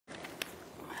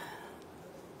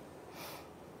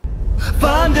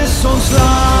want dis ons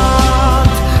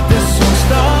land, dis ons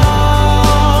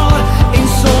taal, en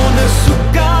sonder soek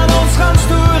kan ons gaan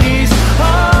stories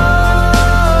waar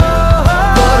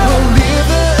we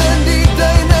lewe in die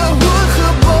tuine, hoog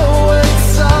gebou uit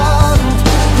sand,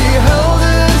 die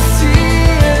helder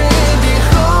see en die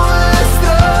goue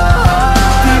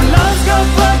straat, die landskap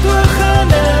wat oor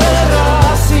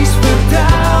generasies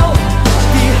vertel,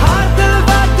 die harte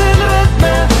wat in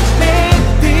ritme met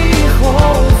die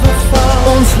golwe val,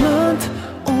 ons land,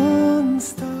 ons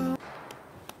taal.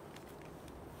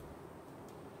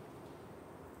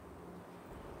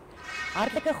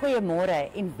 Hartlike goeiemôre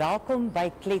en welkom by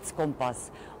Kletskompas.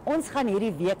 Ons gaan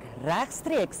hierdie week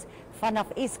regstreeks vanaf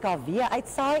SKW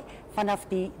uitsaai, vanaf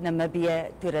die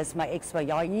Namibië Toerisme Ekspo.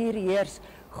 Ja, hier heers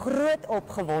groot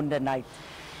opgewondenheid.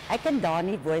 Ek en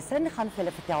Dani Boysen gaan vir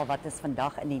julle vertel wat is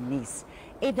vandag in die nuus.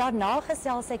 En daarna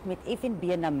gesels ek met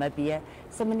FNB Namibië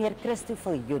se meneer Christo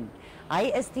Viljoen. Hy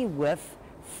is die hoof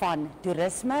van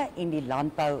toerisme en die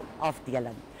landbou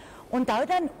afdeling. Onthou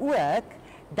dan ook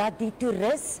dat die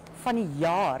Toeris van die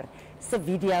jaar se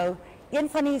video, een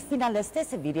van die finaliste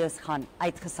se video's gaan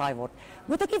uitgesaai word.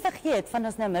 Moet ook nie vergeet van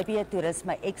ons Namibië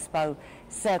Toerisme Ekspo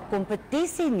se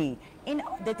kompetisie nie. En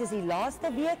dit is die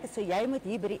laaste week, so jy moet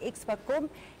hier by die Expo kom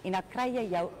en dan kry jy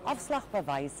jou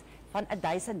afslagbewys van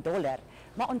 $1000.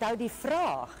 Maar onthou die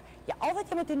vraag, ja, al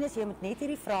wat jy moet doen is jy moet net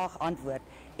hierdie vraag antwoord.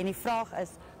 En die vraag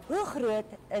is, hoe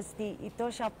groot is die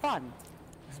Etosha pan?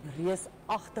 Dit is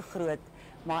reusagtig groot.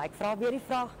 Maar ek vra weer die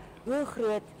vraag, hoe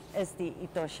groot is die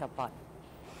Etosha pan?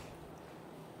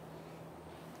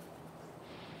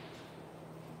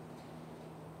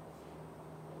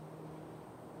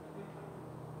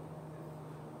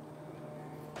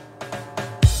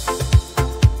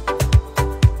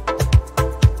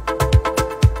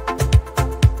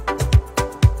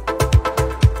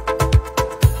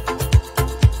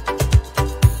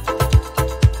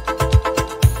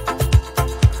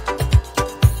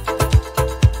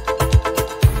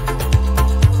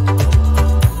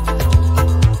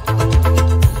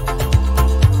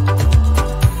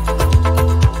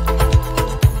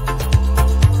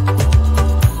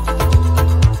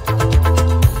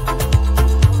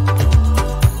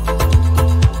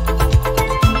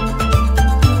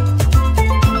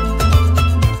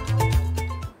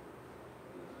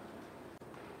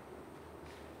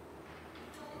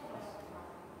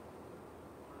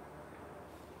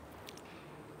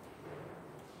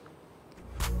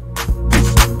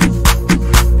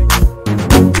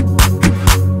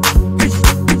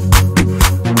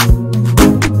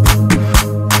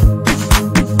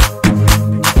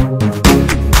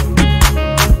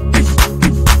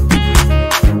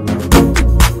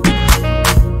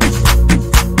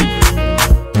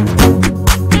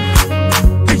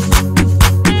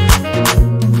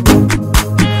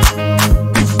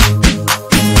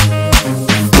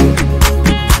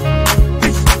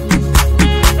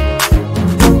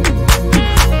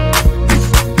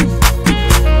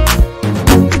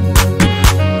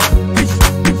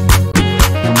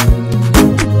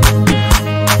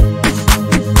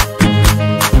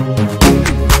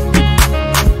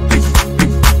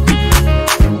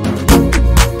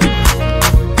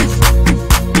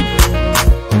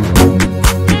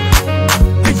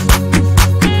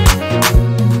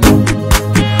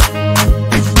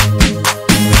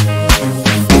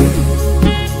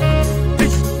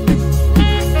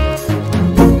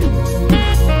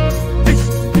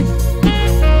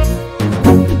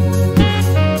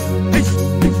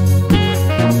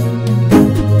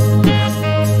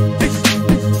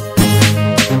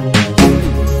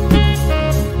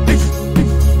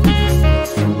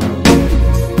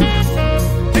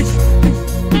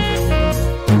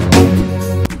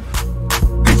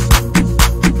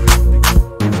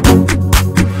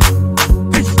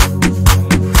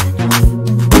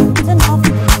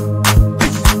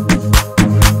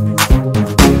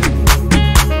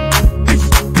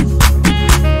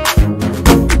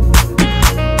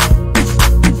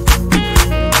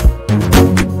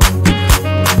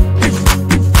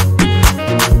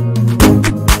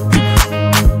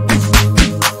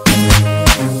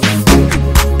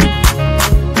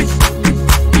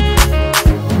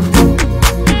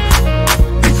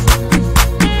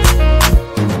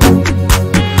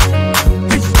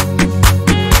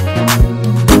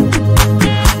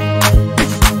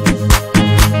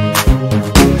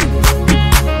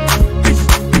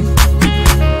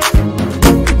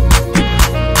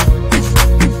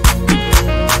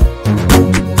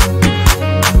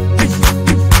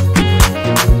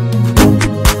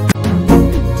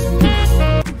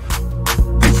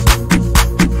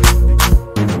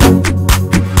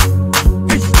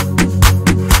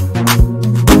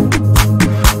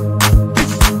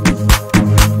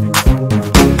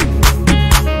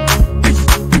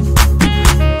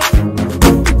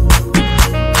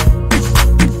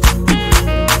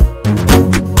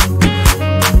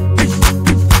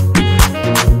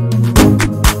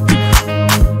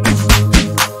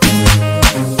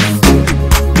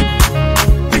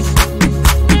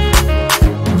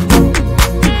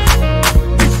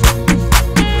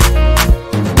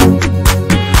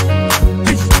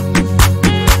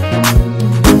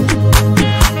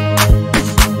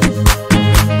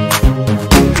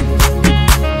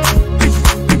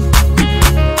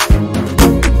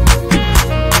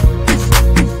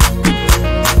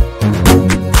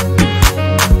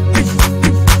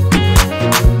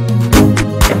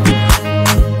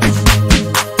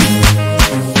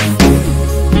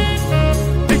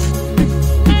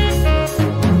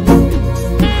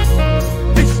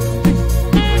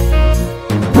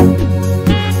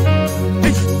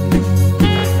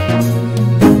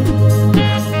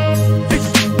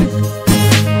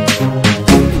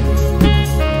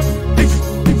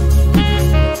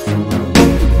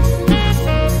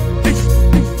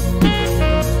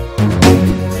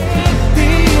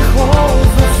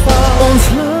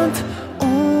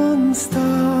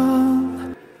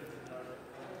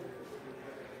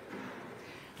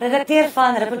 redakteur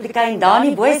van Republikein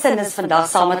Dani Boysen is vandag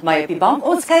saam met my op die bank.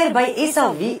 Ons kuier by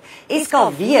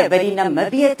SKW by die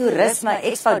Namibië Toerisme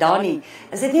Ekspo. Dani,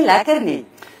 is dit nie lekker nie?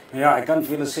 Ja, ek kan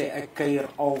vir julle sê, ek kuier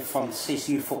al van 6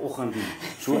 uur vanoggend hier.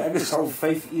 So ek is al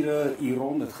 5 ure hier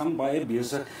rond, dit gaan baie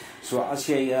besig. So as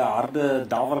jy 'n harde,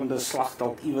 dawerende slag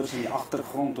dalk iewers in die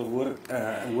agtergrond hoor,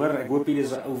 ek hoop hier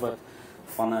is 'n ou wat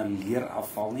van 'n leer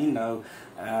afval nie. Nou,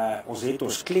 ons het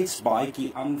ons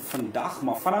kletsbaadjie aan vandag,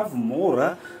 maar vanaf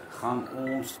môre gaan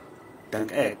ons,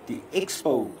 dink ek, die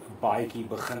Expo baadjie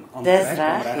begin aantrek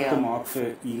om reg te maak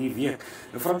vir hierdie week.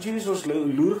 Nou Fransies, ons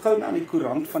loer gou na die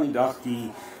koerant van die dag,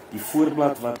 die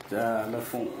voorblad wat hulle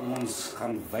vir ons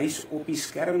gaan wys op die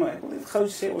skerm. Maar ek wil net gou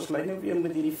sê, ons lei nou weer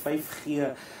met hierdie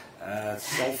 5G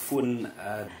selfoon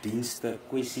dienste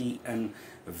kwessie in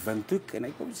Windhoek, en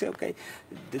ek wil sê, okay,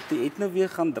 dit het nou weer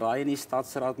gaan draai in die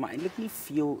stadsraad, maar eintlik nie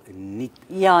veel nuut.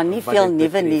 Ja, nie veel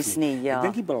nuwe nuus nie, ja. Ek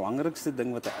dink die belangrikste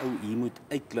ding wat 'n ou hier moet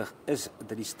uitlig is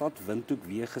dat die stad Windhoek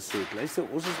weer gesê het, luister,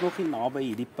 ons is nog nie naby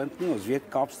hierdie punt nie. Ons weet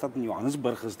Kaapstad en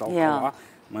Johannesburg is dalk al,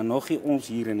 maar nog nie ons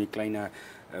hier in die kleine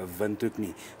Windhoek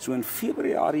nie. So in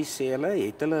Februarie sê hulle,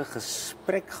 het hulle 'n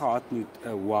gesprek gehad met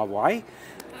Huawei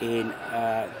en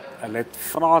hulle het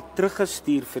vrae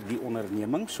teruggestuur vir die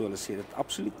onderneming, so hulle sê dit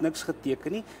absoluut niks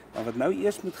geteken nie, maar wat nou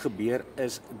eers moet gebeur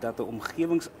is dat 'n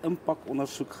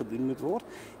omgewingsimpakondersoek gedoen moet word,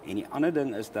 en die ander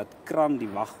ding is dat KRAN, die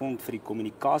waghond vir die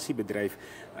kommunikasiebedryf,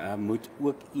 moet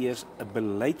ook eers 'n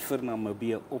beleid vir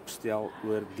Namibië opstel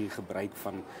oor die gebruik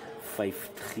van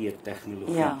 5G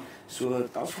tegnologie. Ja. So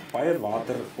daar's baie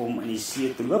water om in die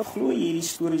see te loop. Glo jy hierdie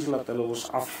stories laat hulle ons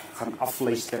gaan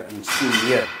afluister en sien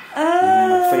met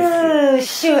 5G?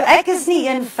 Sjoe, ek is nie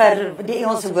een vir die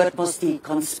Engelse woord mos die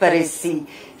conspiracy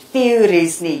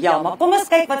theories nie. Ja, maar kom ons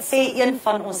kyk wat sê een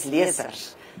van ons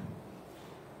lesers.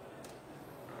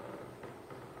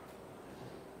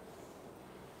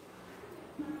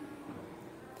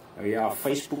 Ja,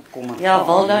 Facebook kommentaar. Ja,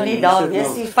 wil nou nie daar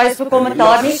wees die Facebook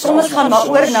kommentaar nie. Kom ons gaan maar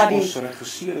oor na die... Ons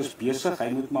regisseur is besig, hy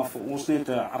moet maar vir ons net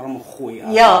 'n arm gooi.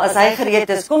 Ja, as hy gereed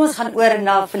is. Kom ons gaan oor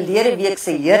na verlede week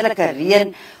se heerlike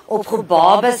reën. Op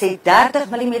Gobabes het 30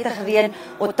 mm gereën,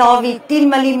 Ottawa 10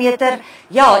 mm.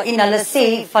 Ja, en hulle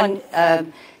sê van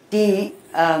die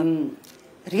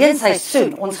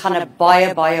reenseisoen, ons gaan 'n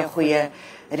baie goeie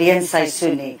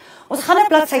reenseisoen hê. Ons gaan na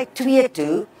bladsy 2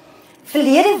 toe.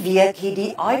 Verlede week het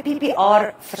die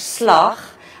IPPR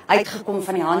verslag uitgekom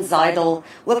van die Hans Zeidel,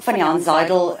 ook van die Hans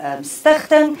Zeidel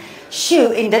stigting.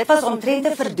 Sjoe, en dit was omtrent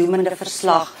 'n verdoemende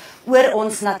verslag oor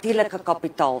ons natuurlike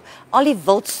kapitaal. Al die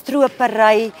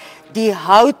wildstropery, die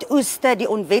houtoeste, die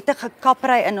onwettige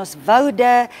kappery in ons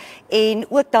woude en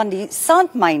ook dan die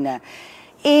sandmyne.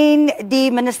 En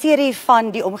die ministerie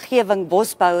van die omgewing,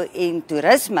 bosbou en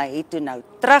toerisme het toe nou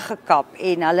teruggekap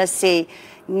en hulle sê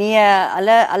nee,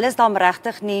 hulle is dan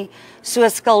regtig nie so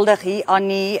skuldig hier aan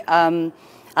nie.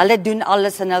 Hulle doen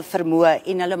alles in hul vermoë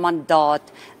en hulle mandaat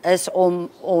is om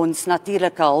ons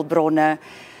natuurlike hulpbronne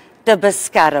te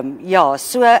beskerm. Ja,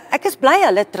 so ek is bly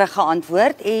hulle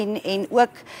teruggeantwoord en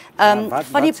ook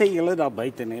wat sê julle daar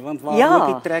buite nê, want waar ook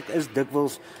die trek is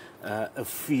dikwels 'n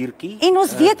vuurtjie. En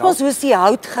ons weet mos hoe is die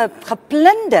hout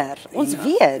geplunder. Ons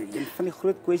weet. Een van die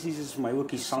groot kwessies is vir my ook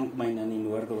die sandmyne in die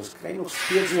noorde. Ons kry nog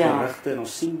steeds berigte en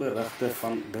ons sien berigte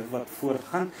van dit wat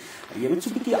voortgaan. Jy moet so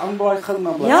 'n bietjie aanblaai gou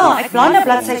na bladsy. Ja, ek blaai na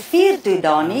bladsy 4 toe,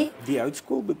 Dani. Die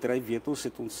houtskoolbedryf weet ons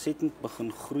het ontsettend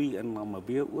begin groei in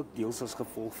Namibië, ook deels as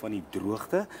gevolg van die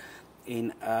droogte.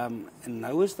 En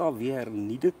nou is daar weer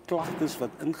nuwe klagtes wat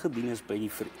ingedien is by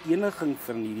die vereniging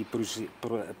van die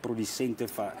produsente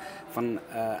van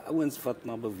ouens wat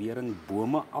na bewering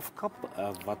bome afkap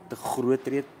wat te groot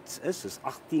reeds is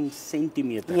 18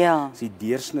 cm. Ja. Dis die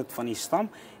deursnit van die stam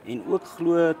en ook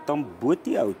glo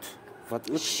tambotiehout wat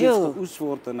ook steeds geoes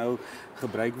word en nou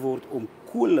gebruik word om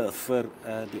kole vir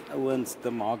die ouens te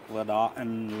maak wat daar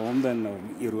in Londen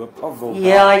of Europa wil.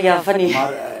 Ja, van die...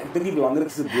 Maar ek dink die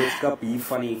belangrikste boodskap hier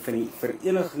van die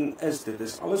vereniging is, dit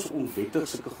is alles onwettig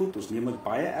sulke goed. Ons neem dit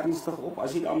baie ernstig op.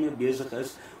 As jy daarmee besig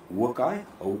is,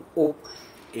 hou op.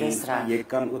 En jy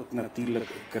kan ook natuurlik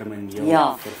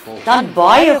krimineel vervolg. Dan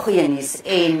baie goeie nuus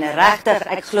en regtig,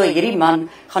 ek glo hierdie man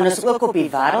gaan ons ook op die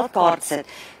wêreldkaart sit.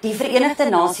 Die Verenigde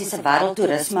Nasies se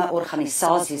Wêreldtoerisme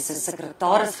Organisasie se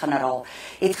sekretaris-generaal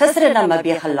het gister in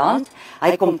Namibië geland.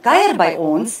 Hy kom kuier by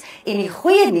ons en die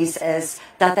goeie nuus is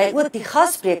dat hy ook die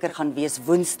gasspreker gaan wees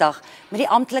Woensdag met die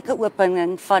amptelike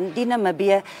opening van die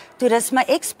Namibië Toerisme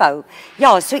Ekspo.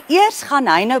 Ja, so eers gaan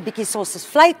hy nou bietjie Sosses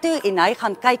Vlei toe en hy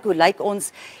gaan kyk hoe lyk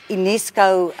ons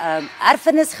UNESCO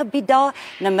erfenisgebied daar,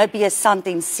 Namibië Sand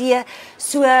en See.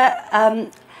 So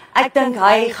ek dink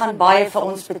hy gaan baie vir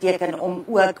ons beteken om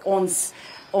ook ons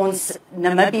ons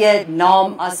Namibië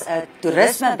naam as 'n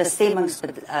toerisme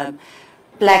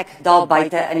bestemmingsplek daar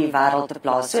buite in die wêreld te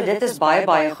plaas. So dit is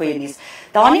baie goeie nuus.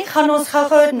 Daarin gaan ons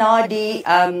gou-gou na die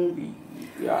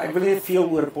Ja, ek wil nie veel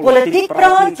oor politiek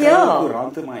praat, ja.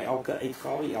 Koerante, maar elke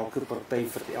uitgawe, elke party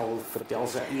vertel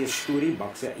sy eie storie,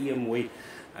 bak sy eie mooi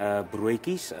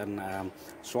broodjies en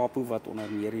SWAPO wat onder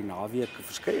meer die naweek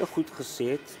verskeie goed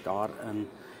gesê het daar in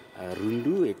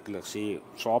Rundu het hulle gesê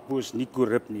SWAPO is nie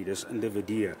korrup nie, dis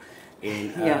individue.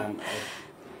 En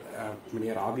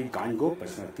meneer Abi Gangop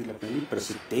is natuurlik nou nie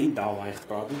president daar waar hy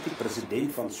gepraat het, die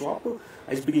president van SWAPO.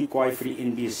 Hy's bietjie kwaai vir die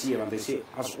NBC want hy sê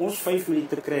as ons 5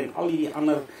 minute kry en al die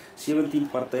ander 17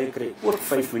 partye kry ook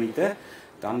 5 minute,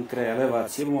 dan kry hulle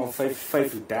wat 7 x 5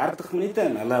 35 minute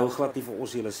en hulle hou glad nie vir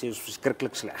ons, hulle sê ons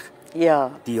verskriklik sleg.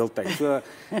 Ja. Die hele tyd. So,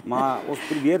 maar ons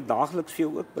probeer daagliks vir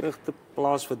jou ook berigte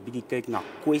plaas wat bietjie kyk na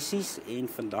kwessies en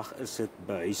vandag is dit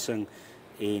behuising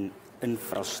en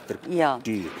infrastruktuur. Ja.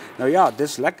 Nou ja,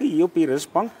 dis lekker hier op die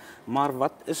rusbank, maar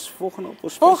wat is volgende op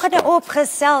ons Volgende op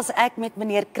gesels ek met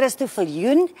meneer Christo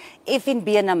Viljoen,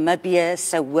 FNB Namibië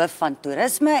se hoof van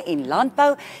toerisme en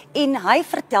landbou en hy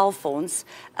vertel vir ons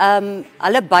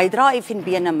hulle bydra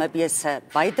FNB Namibië se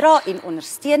bydra en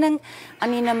ondersteuning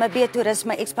aan die Namibië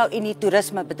Toerisme Ekspo en die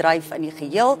toerismebedryf in die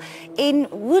geheel en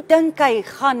hoe dink hy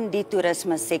gaan die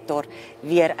toerisme sektor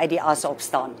weer uit die as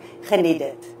opstaan. Geniet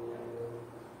dit.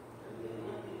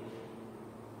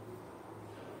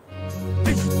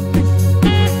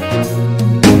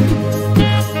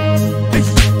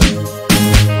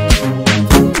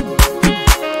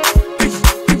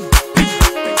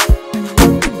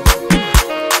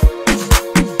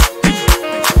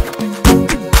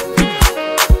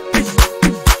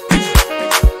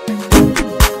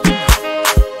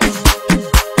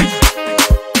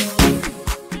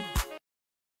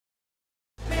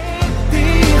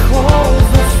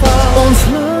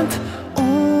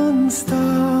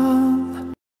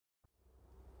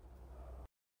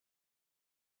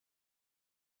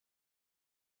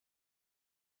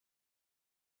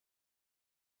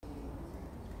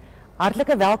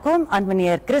 Hartlike welkom aan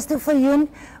meneer Christo Viljoen,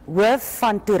 hoof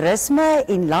van toerisme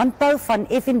en landbou van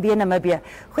FNB Namibië.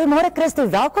 Goeiemôre Christo,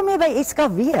 welkom hier by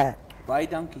SKW. Baie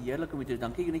dankie, heerlik om dit.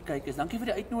 Dankie aan die kykers. Dankie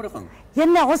vir die uitnodiging. Ja,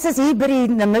 nou, ons is hier by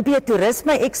die Namibië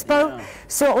Toerisme Ekspo. Ja.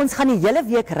 So ons gaan die hele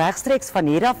week regstreeks van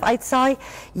hier af uitsaai.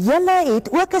 Julle het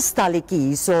ook 'n stalletjie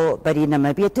hierso by die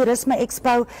Namibië Toerisme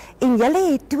Ekspo en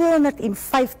julle het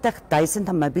 250.000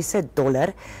 Namibiese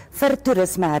dollar vir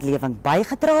toerismeherlewing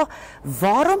bygedra.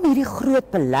 Waarom hierdie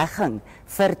groot belegging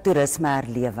vir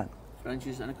toerismeherlewing?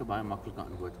 Francis, is eintlik 'n baie maklike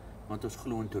antwoord, want ons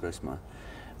glo in toerisme.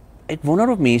 Ek wonder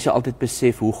of mense altyd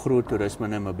besef hoe groot toerisme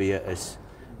in Namibië is.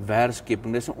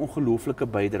 Werkskepping, dis 'n ongelooflike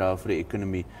bydrae vir die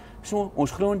ekonomie. So,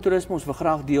 ons glo in toerisme, ons wil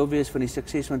graag deel wees van die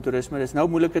sukses van toerisme. Dis nou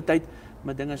 'n moeilike tyd,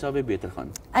 maar dinge sal weer beter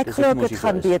gaan. Ek glo dit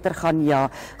gaan beter gaan, ja.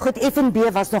 Goed,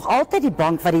 FNB was nog altyd die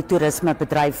bank wat die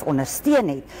toerismebedryf ondersteun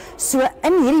het. So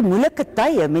in hierdie moeilike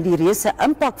tye met die reuse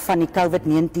impak van die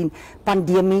COVID-19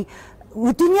 pandemie,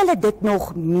 hoe doen julle dit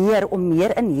nog meer om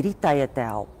meer in hierdie tye te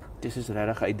help? Dit is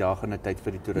regtig 'n uitdagende tyd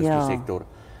vir die toerisme sektor.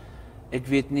 Ek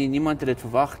weet nie, niemand het dit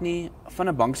verwag nie. Van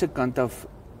 'n bank se kant af,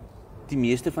 die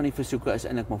meeste van die versoeke is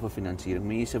eintlik maar vir finansiering.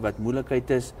 Mense wat moeilikheid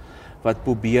is, wat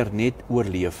probeer net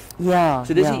oorleef. Ja.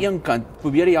 So dis die een kant,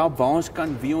 probeer help waar ons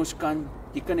kan, wie ons kan.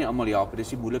 Jy kan nie almal help, dis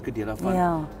die moeilike deel daarvan.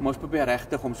 Ja. Maar ons probeer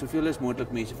regtig om soveel as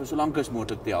moontlik mense vir so lank as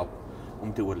moontlik te help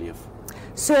om te oorleef.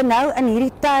 So nou in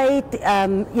hierdie tyd,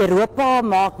 Europa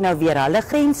maak nou weer hulle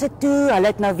grense toe. Hulle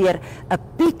het nou weer 'n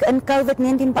piek in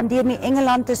COVID-19 pandemie.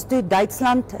 Engeland is toe,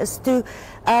 Duitsland is toe.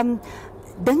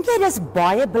 Dink jy dis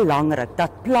baie belangrik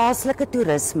dat plaaslike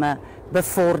toerisme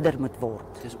bevorder moet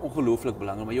word? Dit is ongelooflik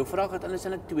belangrik, maar jou vraag het anders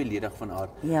eintlik tweeledig van aard.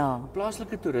 Ja.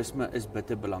 Plaaslike toerisme is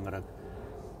bitter belangrik.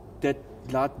 Dit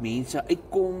laat mense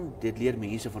uitkom, dit leer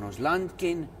mense van ons land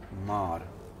ken, maar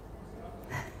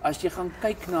as jy gaan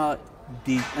kyk na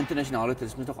die internasionale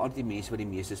toerisme, is nog altyd die mense wat die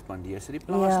meeste spandeer. So die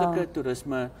plaaslike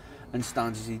toerisme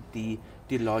instansies,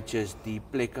 die lodges, die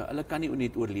plekke, hulle kan nie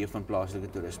net oorleef van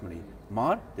plaaslike toerisme nie.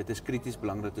 Maar dit is krities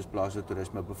belangrik dat ons plaaslike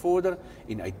toerisme bevorder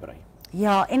en uitbrei.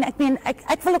 Ja, en ek meen,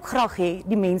 ek wil ook graag hê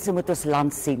die mense moet ons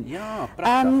land sien. Ja,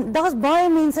 pragtig. Daar's baie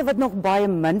mense wat nog baie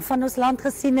min van ons land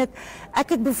gesien het. Ek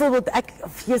het byvoorbeeld,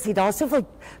 daar's soveel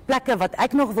plekke wat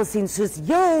ek nog wil sien, soos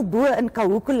heel bo in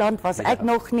Kahukuland was ek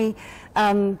nog nie.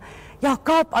 Ja,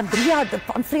 Kaap,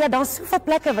 Andrea, daar's soveel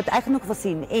plekke wat ek nog wil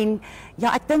sien. En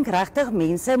ja, ek dink regtig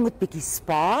mense moet bietjie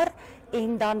spaar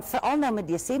en dan veral nou met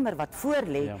Desember wat voor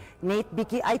lê, net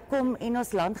bietjie uitkom en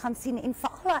ons land gaan sien en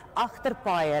veral daai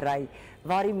agterpaaiery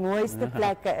waar die mooiste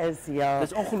plekke is, ja.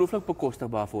 Dit is ongelooflik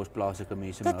bekostigbaar vir ons plaaslike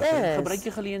mense. Dit is. Gebruik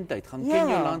jy geleentheid, gaan ken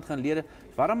jou land, gaan leer.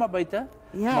 Warm maar buite,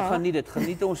 maar geniet dit.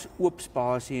 Geniet ons oop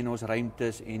spasie en ons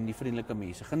ruimtes en die vriendelike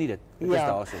mense. Geniet dit. Dit is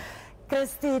daarso.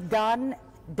 Christo, dan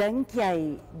dink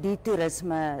jy die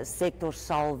toerisme sektor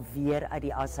sal weer uit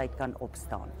die as uit kan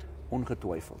opstaan?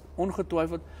 Ongetwyfeld.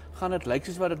 Ongetwyfeld gaan dit lyk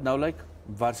soos wat dit nou lyk,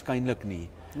 waarskynlik nie.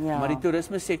 Ja. Maar die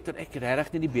toerisme sektor, ek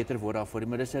regtig nie die beter woord daarvoor nie,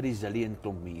 maar dis 'n resilient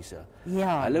klomp mense.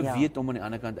 Ja, Hulle weet om aan die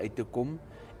ander kant uit te kom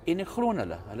en ek glo in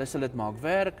hulle. Hulle sal dit maak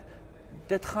werk.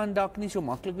 Dit gaan dalk nie so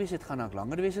maklik wees, dit gaan dalk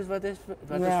langer wees as wat is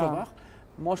verwag.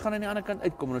 Maar ons gaan aan die ander kant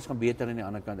uitkom en ons gaan beter aan die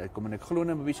ander kant uitkom en ek glo in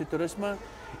Namibië toerisme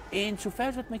en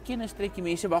sover wat my kennis trek, die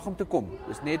mense wag om te kom.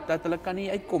 Dis net dat hulle kan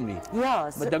nie uitkom nie. Ja,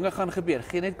 maar dinge gaan gebeur,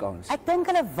 geen net kans. Ek dink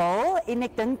hulle wil en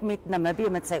ek dink met Namibië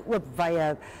met sy oop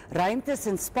wye ruimtes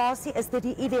en spasie is dit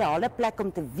die ideale plek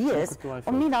om te wees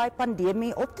om nie daai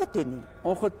pandemie op te doen nie.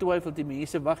 Ongetwyfeld die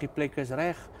mense wag, die plek is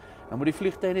reg. Dan moet die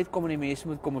vliegtuie net kom en die mense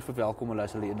moet kom en verwelkom hulle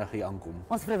as hulle eendag hier aankom.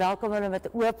 Ons verwelkom hulle met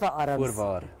oop arms.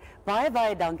 Voorwaar.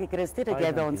 Baie dankie Christo dat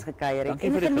jy by ons gekuier het.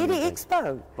 En geniet die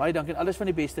expo. Baie dankie en alles van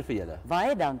die beste vir julle.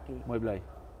 Baie dankie. Mooi bly.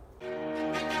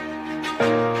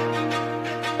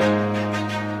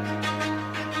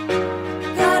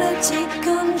 Gotta take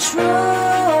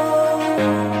control.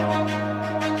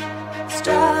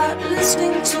 Start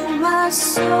listening to my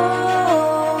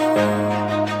soul.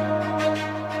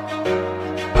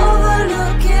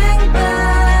 Overlooking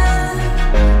back.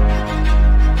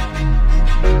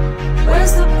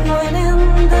 Where's the point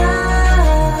in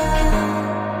that?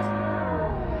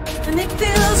 And it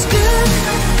feels good,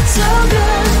 so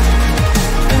good.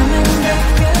 Coming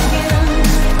back again.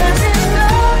 Rising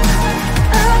up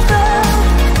above.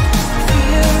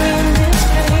 Fearing this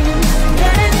pain.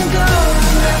 Letting go of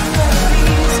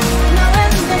memories.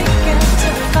 Knowing they get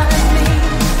to find me.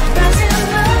 Rising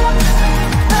up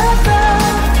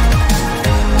above.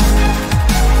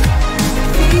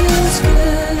 Feels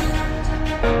good.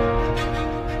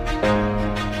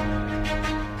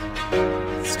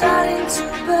 Starting to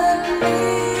believe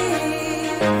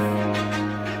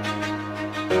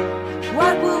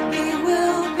what will be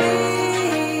will be.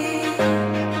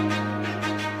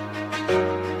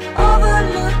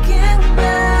 Overlooking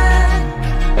back.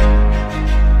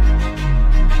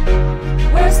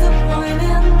 Where's the point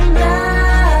in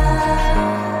that?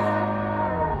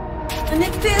 And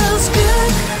it feels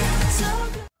good, so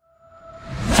good.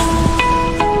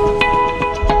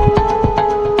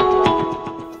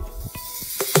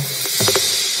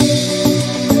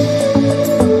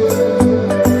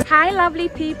 Hi lovely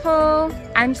people,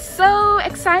 I'm so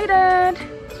excited.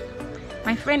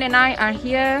 My friend and I are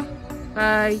here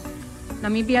by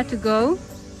Namibia to go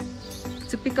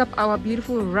to pick up our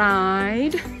beautiful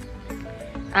ride.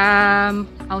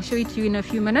 I'll show it to you in a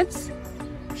few minutes.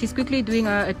 She's quickly doing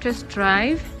a test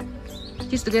drive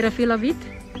just to get a feel of it.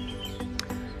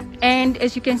 And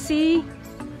as you can see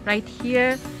right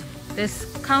here, there's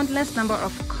countless number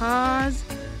of cars.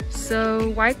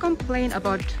 So why complain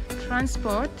about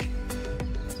transport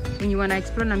when you want to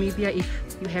explore Namibia if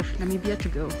you have Namibia to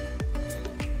go?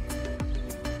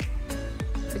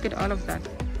 Look at all of that.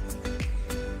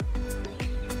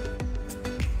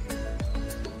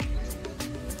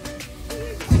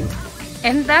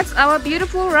 And that's our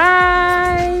beautiful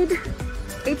ride.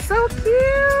 It's so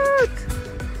cute.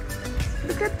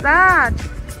 Look at that.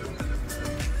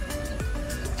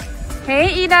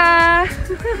 Hey Ida.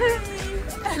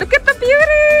 Look at the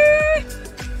beauty.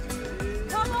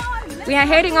 We are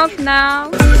heading off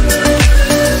now.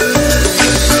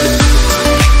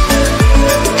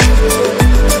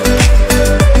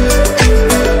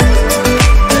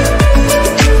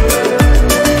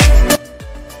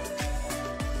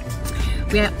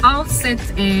 We are all set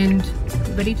and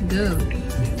ready to go.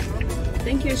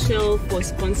 Thank you, Shell, for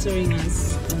sponsoring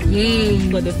us Yay!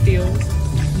 for the field.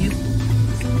 Yep.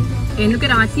 And look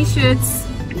at our t-shirts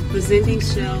Representing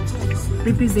Shell.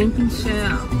 representing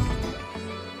Shell.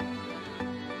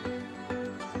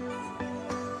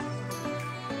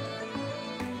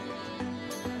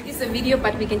 It's a video,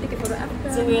 but we can take a photo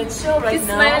after. So we're at Shell right She's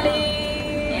now. smiling.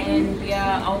 And we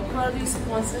are our proudly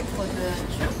sponsored for the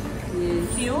trip.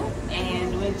 Fuel.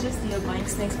 And we're just here buying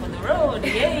snacks for the road.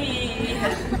 Yay!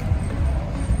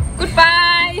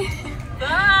 Goodbye.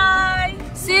 Bye!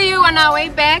 See you on our way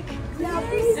back.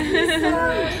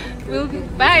 We'll be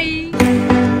bye.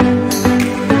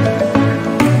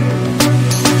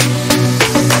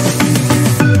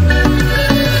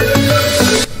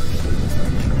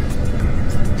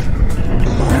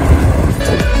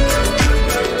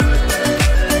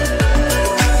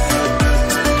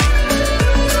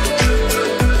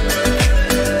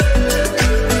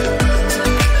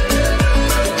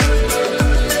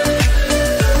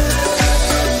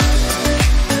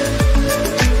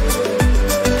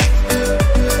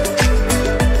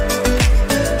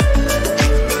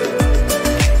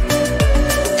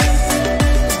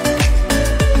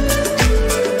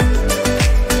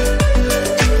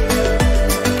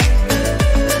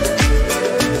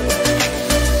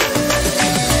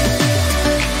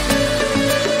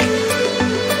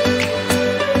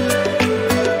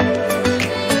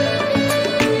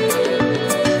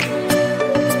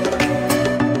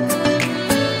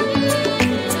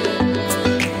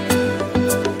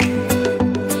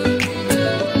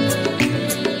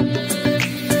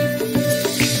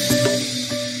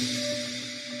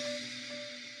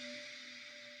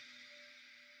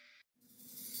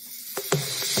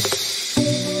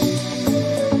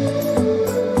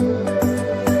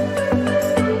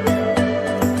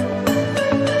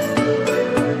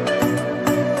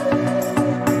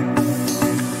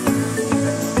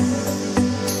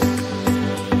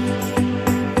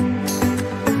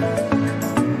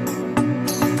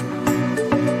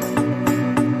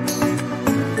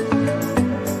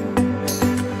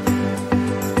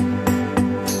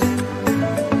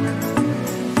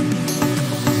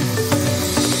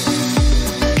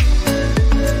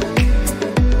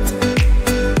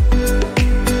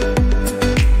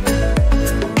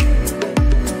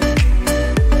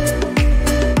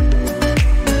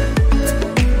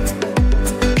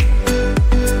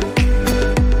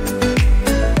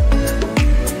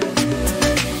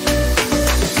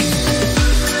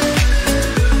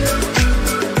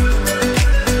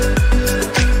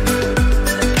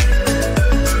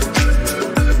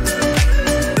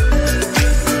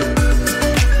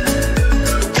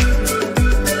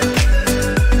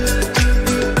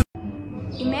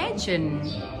 imagine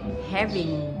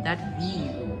having that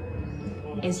view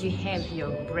as you have your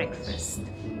breakfast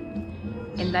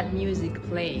and that music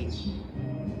playing.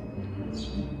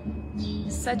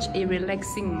 Such a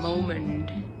relaxing moment.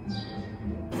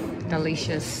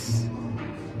 Delicious.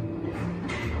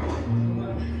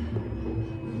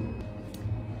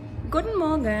 Good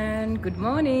morning. Good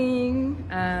morning.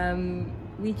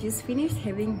 We just finished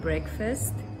having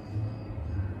breakfast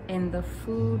and the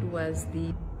food was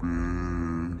the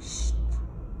best.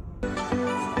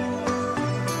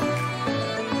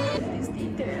 These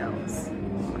details. Oh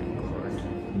my god.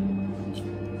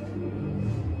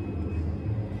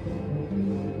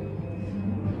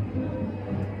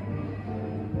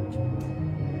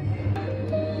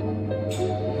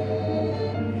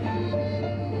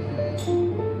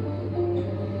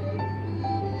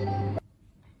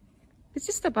 It's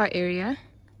just the bar area.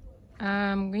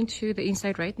 I'm going to the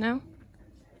inside right now.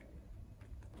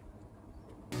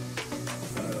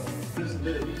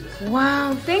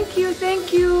 Wow, thank you,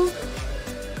 thank you.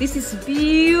 This is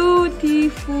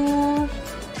beautiful.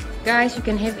 Guys, you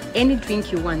can have any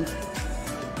drink you want.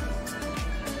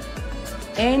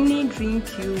 Any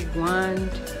drink you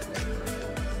want.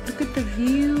 Look at the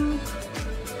view.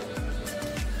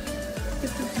 Look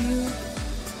at the view.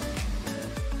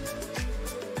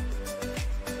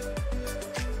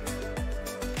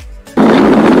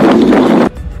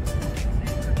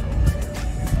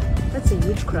 That's a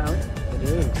huge crowd. It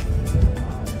is.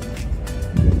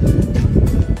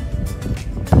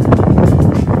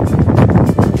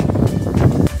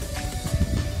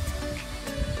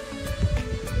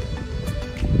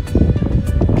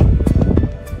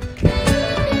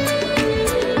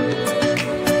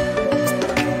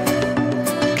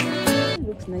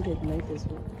 Looks nice at night as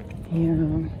well.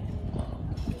 Yeah.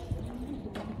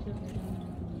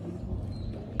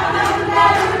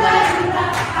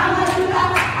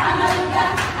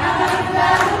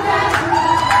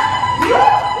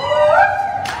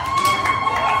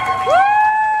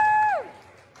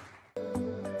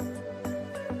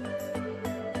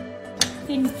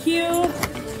 Thank you.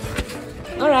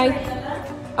 All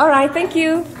right, thank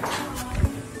you.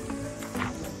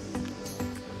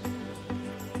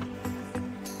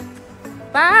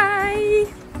 Bye.